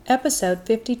Episode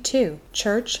 52,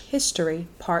 Church History,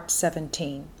 Part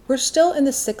 17. We're still in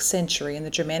the 6th century and the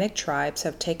Germanic tribes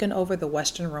have taken over the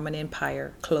Western Roman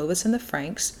Empire. Clovis and the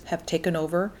Franks have taken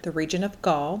over the region of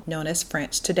Gaul, known as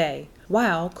France today,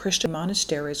 while Christian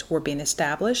monasteries were being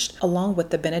established along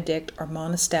with the Benedict or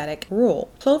monastic rule.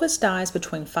 Clovis dies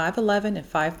between 511 and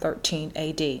 513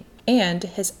 AD. And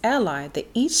his ally, the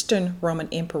Eastern Roman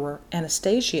Emperor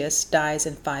Anastasius, dies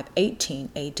in 518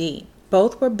 AD.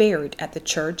 Both were buried at the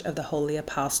Church of the Holy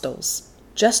Apostles.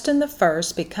 Justin I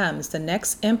becomes the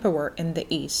next emperor in the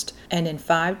East, and in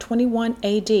 521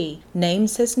 AD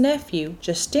names his nephew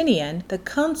Justinian the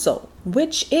consul,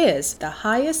 which is the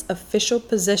highest official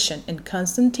position in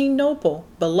Constantinople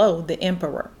below the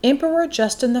emperor. Emperor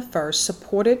Justin I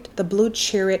supported the Blue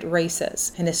Chariot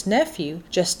races, and his nephew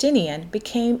Justinian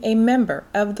became a member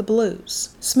of the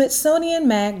Blues.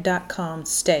 SmithsonianMag.com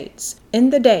states,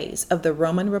 in the days of the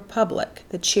Roman Republic,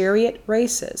 the chariot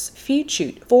races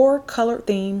featured 4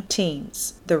 color-themed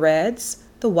teams: the Reds,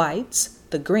 the Whites,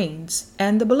 the Greens,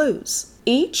 and the Blues,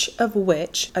 each of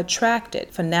which attracted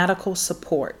fanatical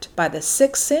support. By the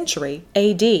 6th century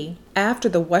AD, after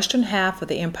the western half of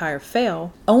the empire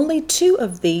fell, only 2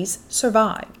 of these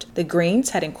survived. The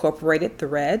Greens had incorporated the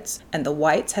Reds, and the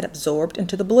Whites had absorbed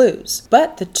into the Blues.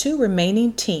 But the 2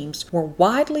 remaining teams were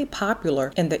widely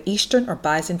popular in the Eastern or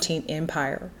Byzantine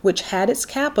Empire, which had its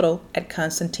capital at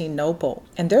Constantinople,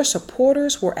 and their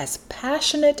supporters were as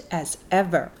passionate as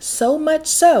ever, so much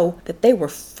so that they were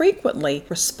frequently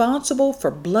responsible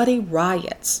for bloody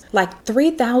riots. Like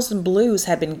 3,000 Blues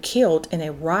had been killed in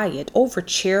a riot over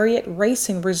chariot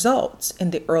racing results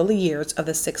in the early years of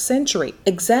the 6th century.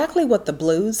 Exactly what the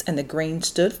Blues and the Greens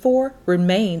stood for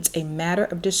remains a matter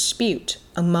of dispute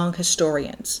among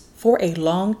historians. For a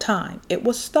long time, it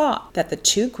was thought that the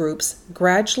 2 groups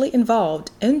gradually evolved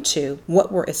into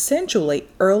what were essentially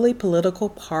early political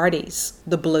parties.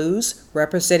 The Blues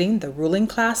representing the ruling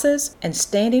classes and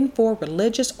standing for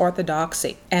religious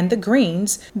orthodoxy, and the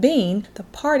Greens being the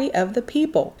party of the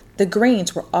people. The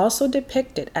Greens were also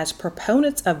depicted as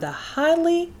proponents of the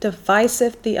highly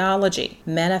divisive theology,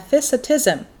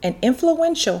 Monophysitism, an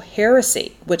influential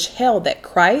heresy which held that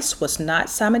Christ was not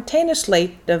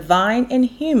simultaneously divine and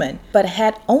human, but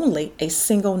had only a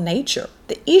single nature.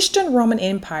 The Eastern Roman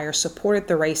Empire supported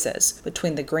the races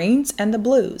between the Greens and the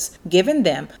Blues, giving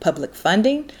them public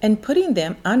funding and putting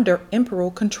them under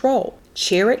imperial control.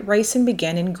 Chariot racing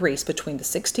began in Greece between the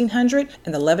 1600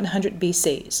 and the 1100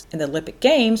 BCs, and the Olympic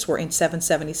Games were in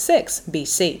 776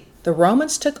 BC. The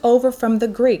Romans took over from the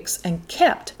Greeks and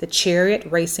kept the chariot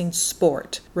racing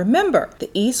sport. Remember, the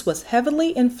East was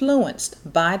heavily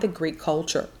influenced by the Greek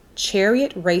culture.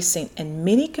 Chariot racing and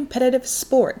many competitive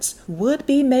sports would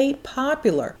be made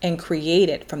popular and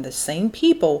created from the same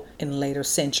people in later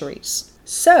centuries.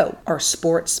 So, are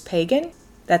sports pagan?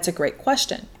 That's a great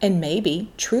question, and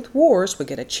maybe Truth Wars will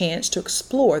get a chance to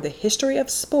explore the history of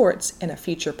sports in a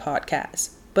future podcast.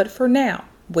 But for now,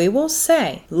 we will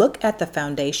say, look at the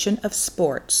foundation of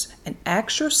sports and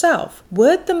ask yourself,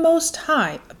 would the Most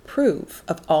High approve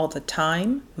of all the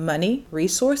time, money,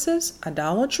 resources,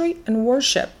 idolatry, and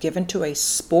worship given to a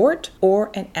sport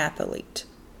or an athlete?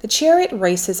 The chariot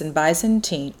races in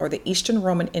Byzantine or the Eastern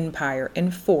Roman Empire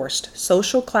enforced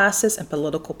social classes and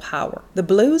political power. The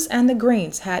Blues and the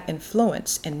Greens had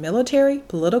influence in military,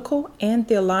 political, and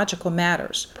theological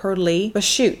matters, per Lee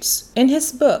Beschutz in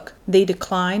his book, The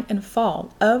Decline and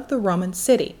Fall of the Roman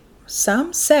City.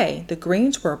 Some say the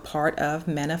Greens were a part of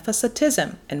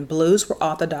Monophysitism and Blues were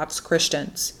Orthodox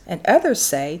Christians. And others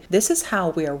say this is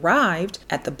how we arrived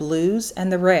at the Blues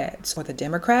and the Reds, or the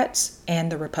Democrats and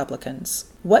the Republicans.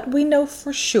 What we know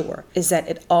for sure is that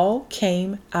it all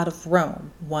came out of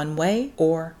Rome, one way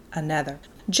or another.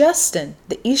 Justin,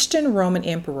 the Eastern Roman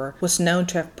Emperor, was known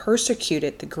to have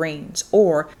persecuted the Greens,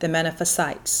 or the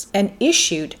Monophysites, and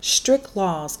issued strict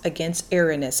laws against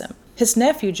Arianism. His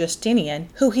nephew Justinian,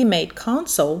 who he made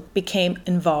consul, became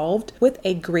involved with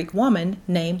a Greek woman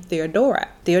named Theodora.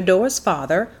 Theodora's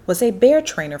father was a bear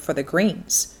trainer for the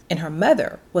Greens, and her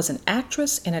mother was an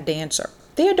actress and a dancer.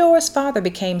 Theodora's father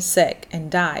became sick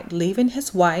and died, leaving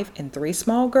his wife and 3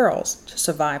 small girls to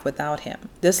survive without him.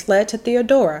 This led to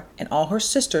Theodora and all her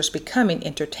sisters becoming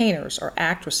entertainers or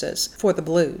actresses for the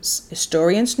Blues.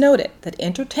 Historians noted that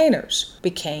entertainers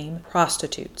became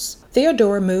prostitutes.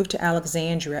 Theodora moved to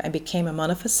Alexandria and became a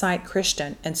Monophysite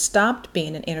Christian and stopped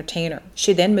being an entertainer.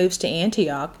 She then moves to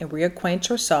Antioch and reacquaints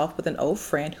herself with an old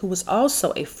friend who was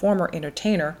also a former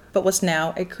entertainer but was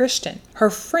now a Christian. Her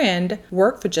friend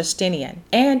worked for Justinian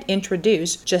and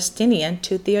introduced Justinian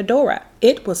to Theodora.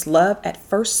 It was love at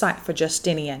first sight for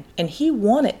Justinian, and he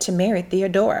wanted to marry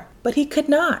Theodora, but he could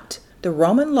not. The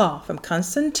Roman law from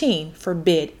Constantine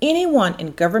forbid anyone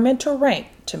in governmental rank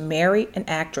to marry an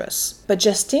actress. But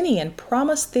Justinian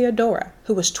promised Theodora,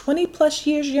 who was 20 plus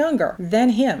years younger than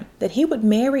him, that he would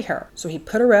marry her. So he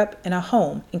put her up in a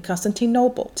home in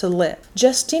Constantinople to live.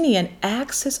 Justinian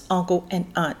asked his uncle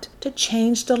and aunt to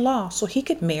change the law so he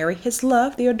could marry his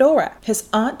love, Theodora. His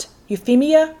aunt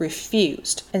Euphemia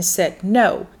refused and said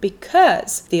no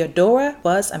because Theodora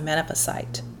was a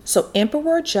Monophysite. So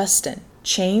Emperor Justin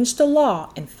changed the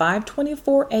law in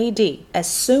 524 AD as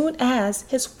soon as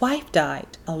his wife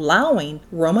died, allowing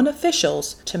Roman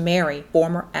officials to marry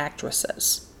former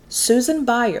actresses. Susan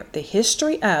Beyer, The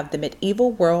History of the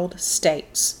Medieval World,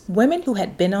 states, women who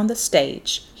had been on the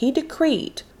stage, he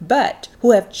decreed, but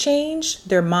who have changed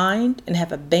their mind and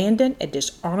have abandoned a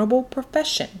dishonorable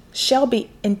profession, shall be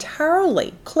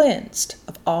entirely cleansed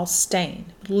of all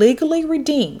stain, legally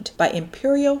redeemed by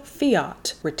imperial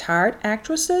fiat. Retired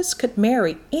actresses could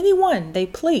marry anyone they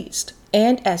pleased,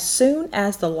 and as soon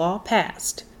as the law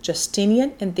passed,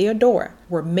 Justinian and Theodora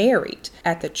were married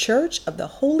at the Church of the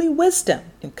Holy Wisdom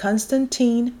in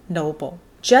Constantinople.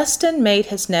 Justin made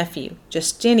his nephew,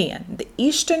 Justinian, the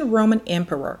Eastern Roman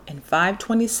Emperor in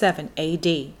 527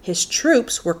 AD. His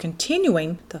troops were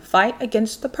continuing the fight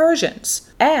against the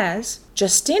Persians, as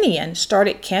Justinian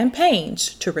started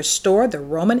campaigns to restore the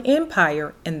Roman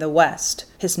Empire in the West.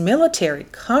 His military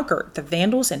conquered the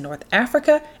Vandals in North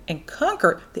Africa and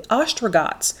conquered the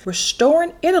Ostrogoths,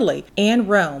 restoring Italy and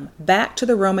Rome back to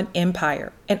the Roman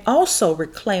Empire, and also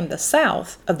reclaimed the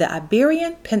south of the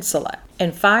Iberian Peninsula.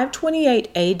 In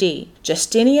 528 AD,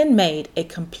 Justinian made a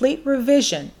complete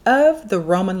revision of the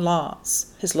Roman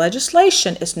laws. His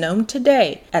legislation is known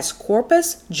today as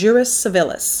Corpus Juris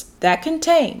Civilis. That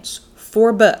contains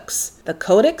 4 books: the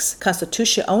Codex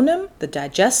Constitutionum, the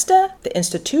Digesta, the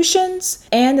Institutions,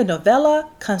 and the Novella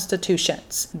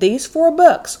Constitutions. These 4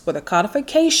 books were the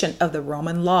codification of the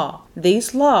Roman law.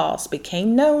 These laws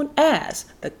became known as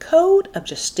the Code of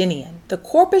Justinian. The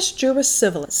Corpus Juris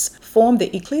Civilis formed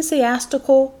the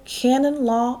ecclesiastical canon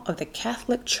law of the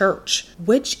Catholic Church,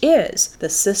 which is the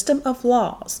system of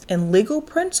laws and legal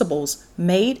principles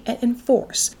made and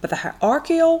enforced by the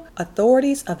hierarchical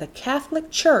authorities of the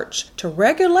Catholic Church to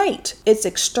regulate its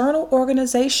external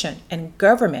organization and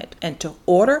government and to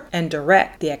order and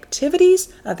direct the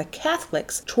activities of the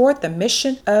Catholics toward the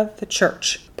mission of the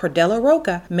Church. Per Della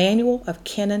Rocca, Manual of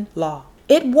Canon Law.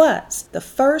 It was the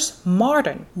first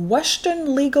modern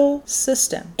Western legal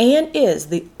system and is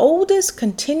the oldest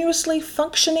continuously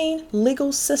functioning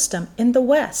legal system in the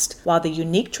West, while the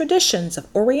unique traditions of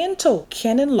Oriental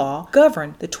canon law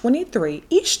govern the 23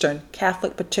 Eastern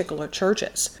Catholic particular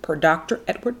churches, per Dr.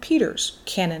 Edward Peters,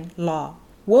 Canon Law.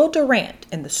 Will Durant,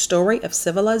 in The Story of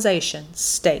Civilization,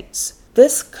 states,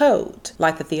 this code,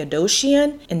 like the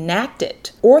Theodosian,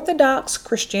 enacted Orthodox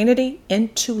Christianity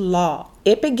into law.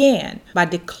 It began by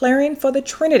declaring for the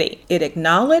Trinity. It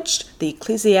acknowledged the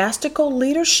ecclesiastical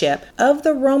leadership of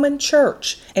the Roman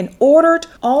Church and ordered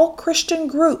all Christian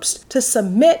groups to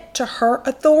submit to her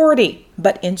authority.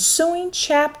 But ensuing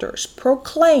chapters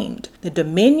proclaimed the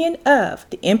dominion of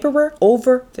the emperor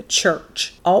over the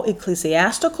church. All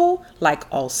ecclesiastical,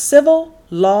 like all civil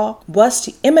law, was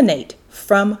to emanate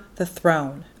from the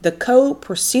throne. The code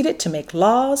proceeded to make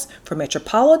laws for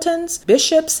metropolitans,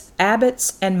 bishops,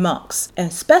 abbots, and monks,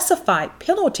 and specified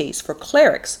penalties for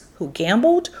clerics who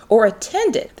gambled or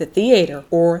attended the theater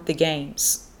or the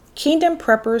games.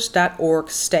 KingdomPreppers.org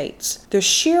states, the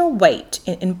sheer weight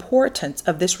and importance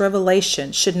of this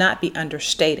revelation should not be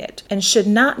understated and should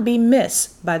not be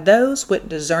missed by those with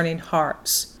discerning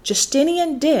hearts.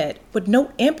 Justinian did what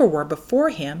no emperor before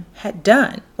him had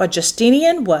done. While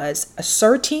Justinian was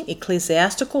asserting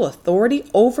ecclesiastical authority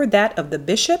over that of the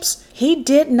bishops, he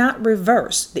did not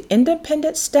reverse the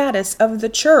independent status of the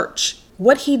church.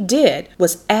 What he did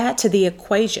was add to the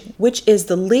equation, which is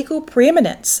the legal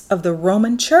preeminence of the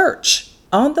Roman Church.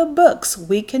 On the books,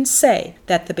 we can say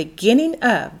that the beginning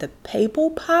of the papal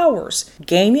powers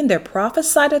gaining their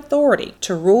prophesied authority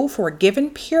to rule for a given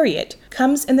period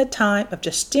comes in the time of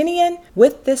Justinian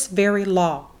with this very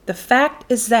law. The fact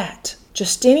is that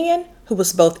Justinian, who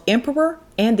was both emperor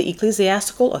and the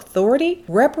ecclesiastical authority,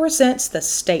 represents the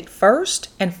state first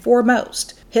and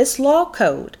foremost. His law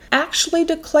code actually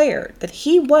declared that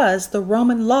he was the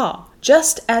Roman law,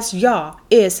 just as Yah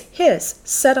is his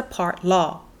set-apart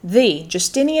law. The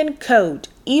Justinian Code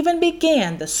even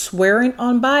began the swearing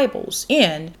on Bibles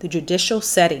in the judicial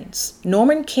settings.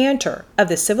 Norman Cantor of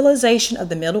the Civilization of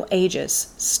the Middle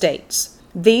Ages states,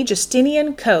 the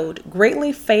Justinian Code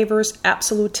greatly favors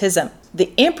absolutism.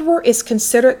 The emperor is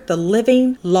considered the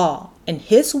living law, and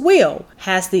his will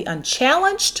has the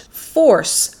unchallenged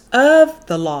force of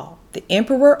the law. The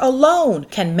emperor alone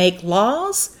can make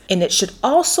laws, and it should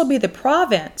also be the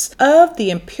province of the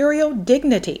imperial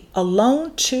dignity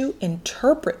alone to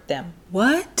interpret them.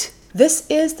 What? This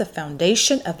is the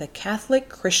foundation of the Catholic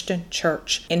Christian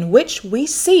Church, in which we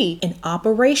see in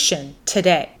operation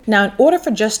today. Now, in order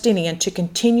for Justinian to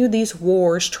continue these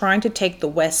wars trying to take the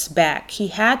West back, he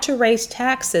had to raise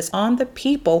taxes on the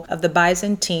people of the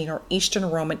Byzantine or Eastern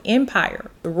Roman Empire.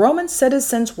 The Roman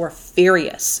citizens were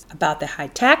furious about the high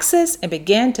taxes and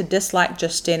began to dislike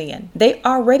Justinian. They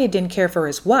already didn't care for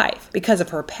his wife because of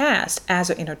her past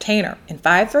as an entertainer. In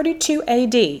 532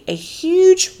 AD, a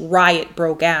huge riot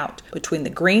broke out between the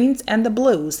Greens and the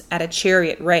Blues at a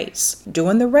chariot race.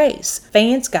 During the race,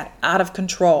 fans got out of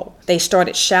control. They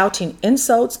started shouting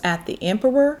insults at the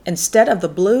emperor. Instead of the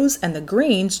Blues and the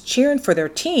Greens cheering for their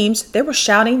teams, they were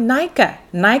shouting Nika.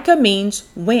 Nika means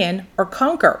win or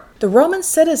conquer. The Roman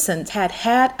citizens had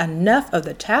had enough of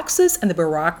the taxes and the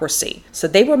bureaucracy, so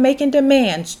they were making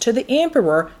demands to the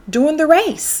emperor during the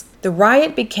race. The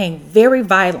riot became very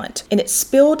violent, and it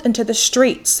spilled into the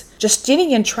streets.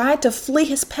 Justinian tried to flee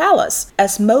his palace,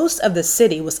 as most of the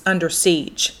city was under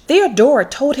siege. Theodora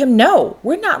told him, "No,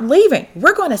 we're not leaving.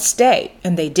 We're going to stay."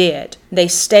 And they did. They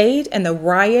stayed, and the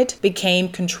riot became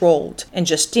controlled, and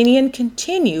Justinian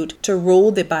continued to rule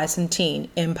the Byzantine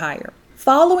Empire.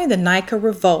 Following the Nika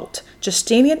revolt,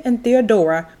 Justinian and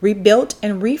Theodora rebuilt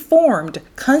and reformed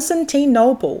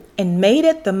Constantinople and made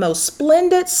it the most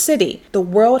splendid city the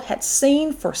world had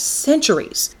seen for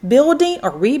centuries, building or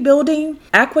rebuilding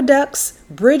aqueducts,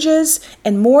 bridges,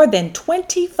 and more than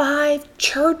 25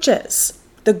 churches.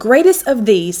 The greatest of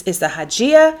these is the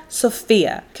Hagia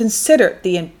Sophia, considered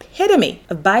the epitome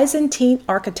of Byzantine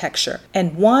architecture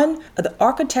and one of the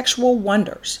architectural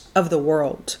wonders of the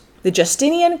world. The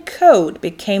Justinian Code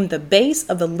became the base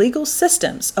of the legal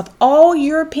systems of all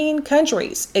European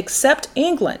countries except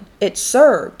England. It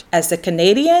served as the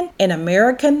Canadian and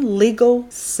American legal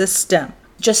system.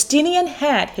 Justinian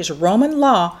had his Roman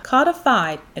law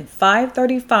codified in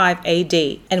 535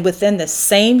 AD, and within the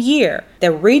same year,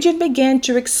 the region began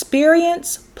to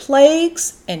experience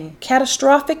plagues and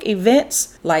catastrophic events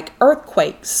like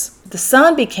earthquakes. The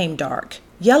sun became dark,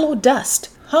 yellow dust,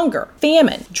 hunger,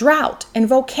 famine, drought, and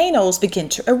volcanoes began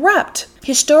to erupt.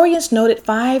 Historians noted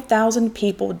 5,000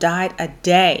 people died a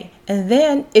day, and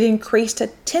then it increased to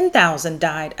 10,000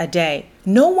 died a day.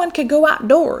 No one could go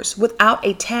outdoors without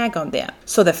a tag on them,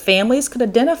 so the families could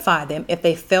identify them if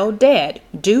they fell dead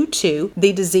due to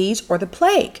the disease or the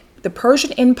plague. The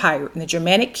Persian Empire and the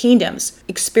Germanic kingdoms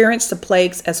experienced the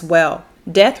plagues as well.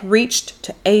 Death reached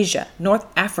to Asia, North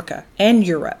Africa, and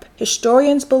Europe.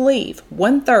 Historians believe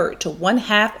 1/3 to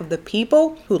 1/2 of the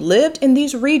people who lived in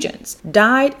these regions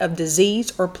died of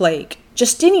disease or plague.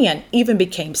 Justinian even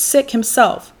became sick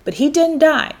himself, but he didn't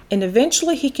die, and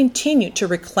eventually he continued to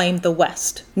reclaim the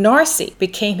West. Narsi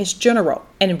became his general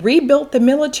and rebuilt the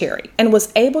military and was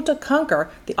able to conquer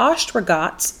the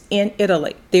Ostrogoths in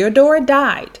Italy. Theodora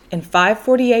died in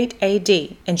 548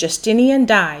 AD, and Justinian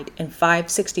died in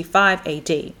 565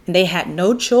 AD, and they had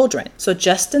no children. So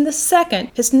Justin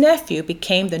II, his nephew,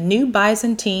 became the new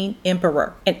Byzantine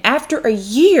emperor. And after a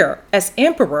year as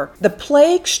emperor, the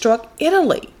plague struck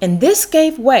Italy, and this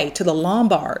gave way to the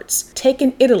Lombards,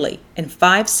 taking Italy in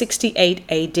 568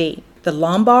 AD. The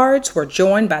Lombards were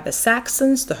joined by the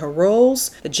Saxons, the Heruls,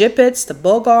 the Gepids, the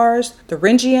Bulgars, the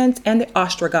Thuringians, and the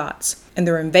Ostrogoths, and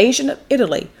their invasion of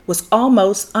Italy was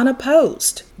almost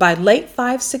unopposed. By late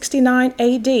 569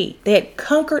 AD, they had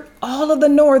conquered all of the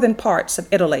northern parts of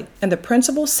Italy and the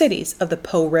principal cities of the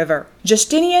Po River.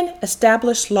 Justinian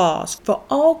established laws for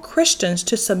all Christians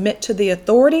to submit to the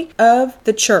authority of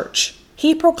the church.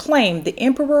 He proclaimed the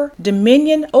emperor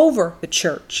dominion over the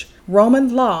church.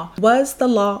 Roman law was the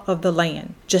law of the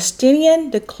land.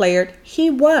 Justinian declared he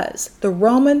was the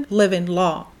Roman living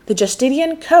law. The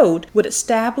Justinian Code would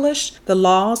establish the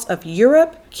laws of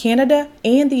Europe, Canada,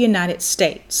 and the United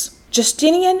States.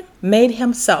 Justinian made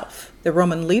himself the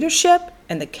Roman leadership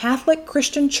and the Catholic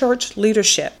Christian Church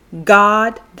leadership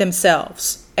God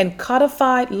themselves and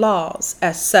codified laws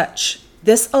as such.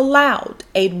 This allowed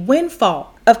a windfall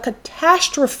of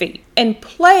catastrophe and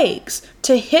plagues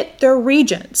to hit their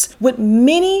regions, with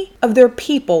many of their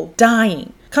people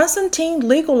dying. Constantine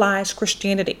legalized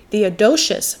Christianity.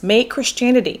 Theodosius made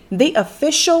Christianity the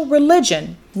official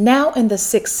religion. Now in the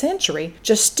 6th century,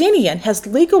 Justinian has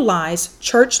legalized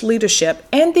church leadership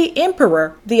and the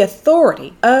emperor the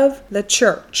authority of the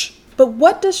church. But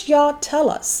what does Yah tell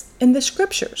us in the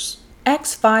scriptures?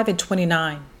 Acts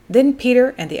 5:29. Then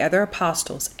Peter and the other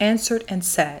apostles answered and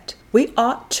said, "We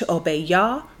ought to obey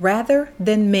Yah rather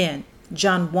than men.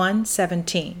 John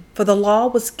 1:17. For the law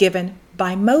was given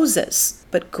by Moses,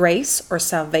 but grace or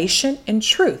salvation and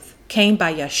truth came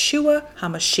by Yeshua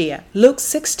HaMashiach. Luke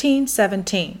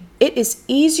 16:17. It is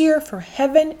easier for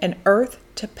heaven and earth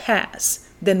to pass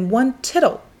than one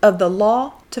tittle of the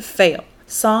law to fail.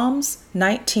 Psalms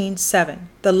 19:7.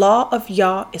 The law of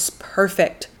Yah is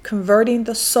perfect, converting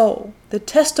the soul. The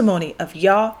testimony of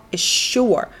Yah is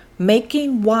sure,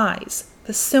 making wise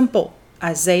the simple.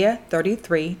 Isaiah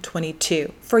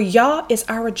 33:22. For Yah is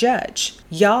our judge.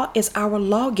 Yah is our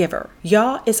lawgiver.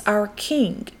 Yah is our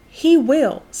king. He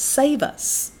will save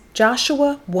us.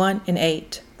 Joshua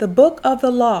 1:8. The book of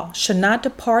the law shall not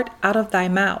depart out of thy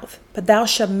mouth, but thou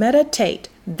shalt meditate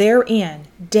therein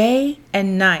day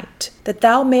and night, that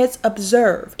thou mayest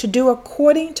observe to do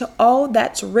according to all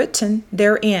that's written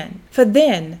therein. For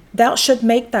then thou shalt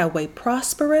make thy way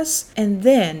prosperous, and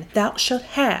then thou shalt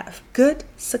have good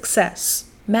success.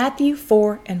 Matthew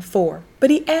 4:4.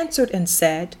 But he answered and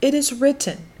said, It is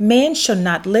written, Man shall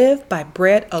not live by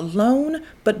bread alone,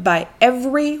 but by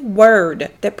every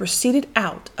word that proceeded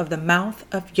out of the mouth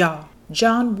of Yah.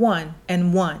 John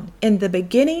 1:1. In the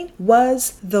beginning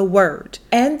was the Word,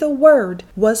 and the Word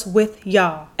was with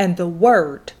Yah, and the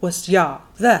Word was Yah.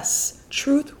 Thus,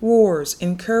 Truth Roars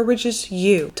encourages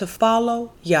you to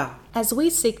follow Yah. As we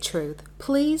seek truth,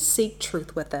 please seek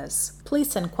truth with us.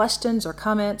 Please send questions or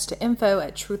comments to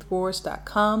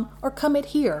info@truthroars.com or comment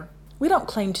here. We don't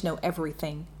claim to know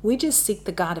everything. We just seek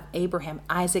the God of Abraham,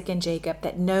 Isaac, and Jacob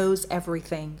that knows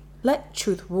everything. Let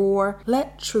truth roar,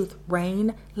 let truth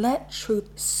reign, let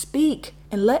truth speak,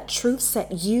 and let truth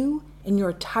set you and your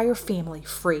entire family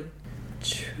free.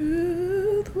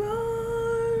 Truth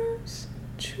roars,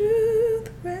 truth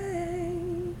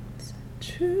reigns,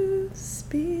 truth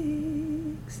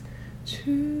speaks,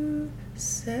 truth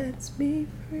sets me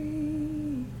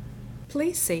free.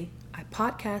 Please see a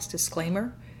podcast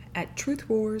disclaimer at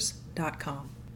truthroars.com.